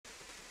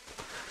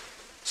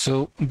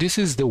So this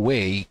is the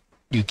way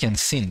you can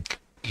sync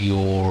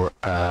your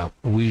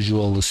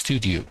Visual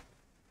Studio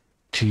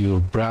to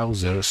your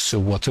browser. So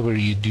whatever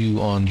you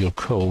do on your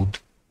code,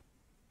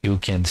 you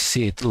can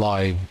see it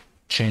live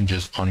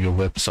changes on your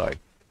website.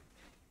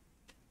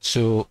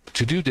 So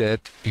to do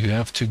that, you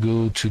have to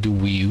go to the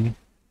view,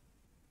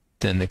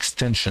 then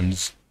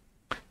extensions,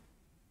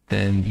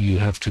 then you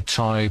have to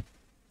type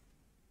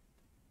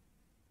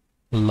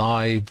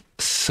live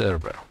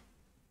server.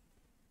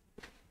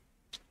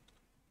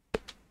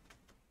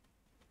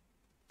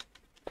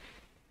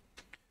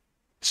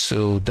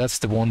 So that's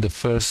the one, the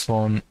first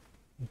one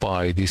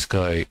by this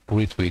guy,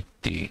 Ritwik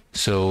D.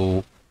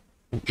 So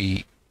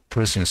we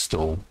press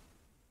install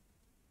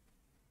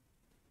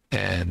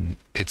and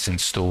it's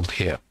installed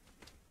here.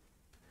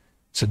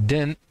 So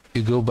then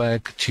you go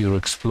back to your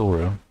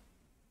Explorer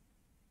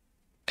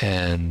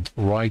and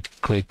right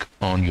click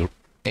on your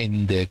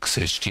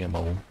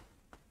index.html,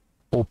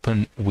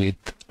 open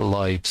with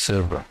live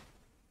server.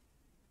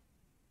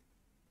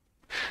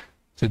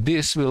 So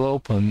this will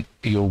open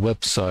your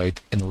website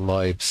in a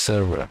live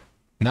server.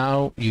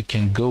 Now you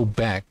can go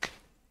back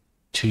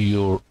to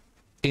your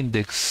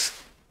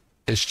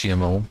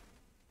index.html.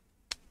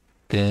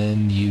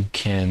 Then you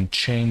can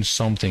change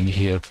something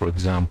here, for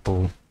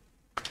example,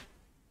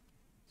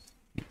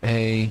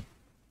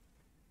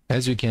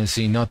 as you can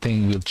see,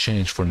 nothing will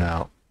change for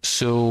now.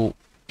 So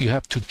you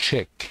have to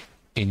check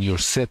in your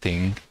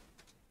setting,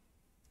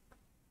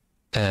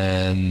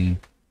 and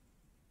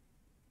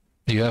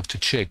you have to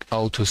check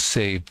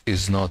autosave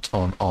is not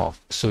on off.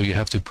 So you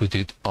have to put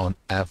it on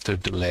after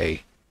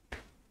delay.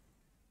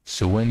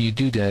 So when you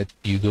do that,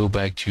 you go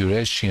back to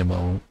your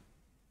HTML.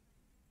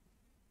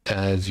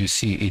 As you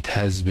see, it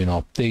has been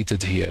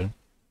updated here.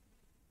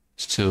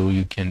 So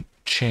you can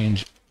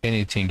change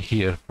anything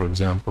here. For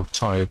example,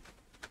 type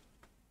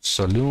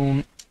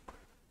saloon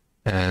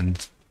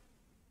and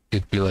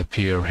it will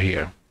appear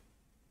here.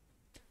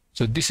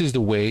 So this is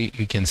the way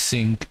you can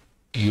sync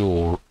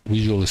your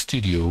Visual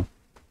Studio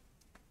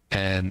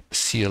and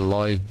see a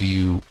live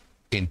view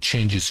in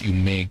changes you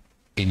make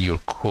in your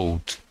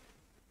code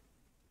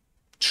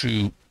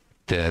through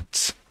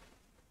that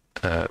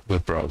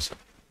web browser.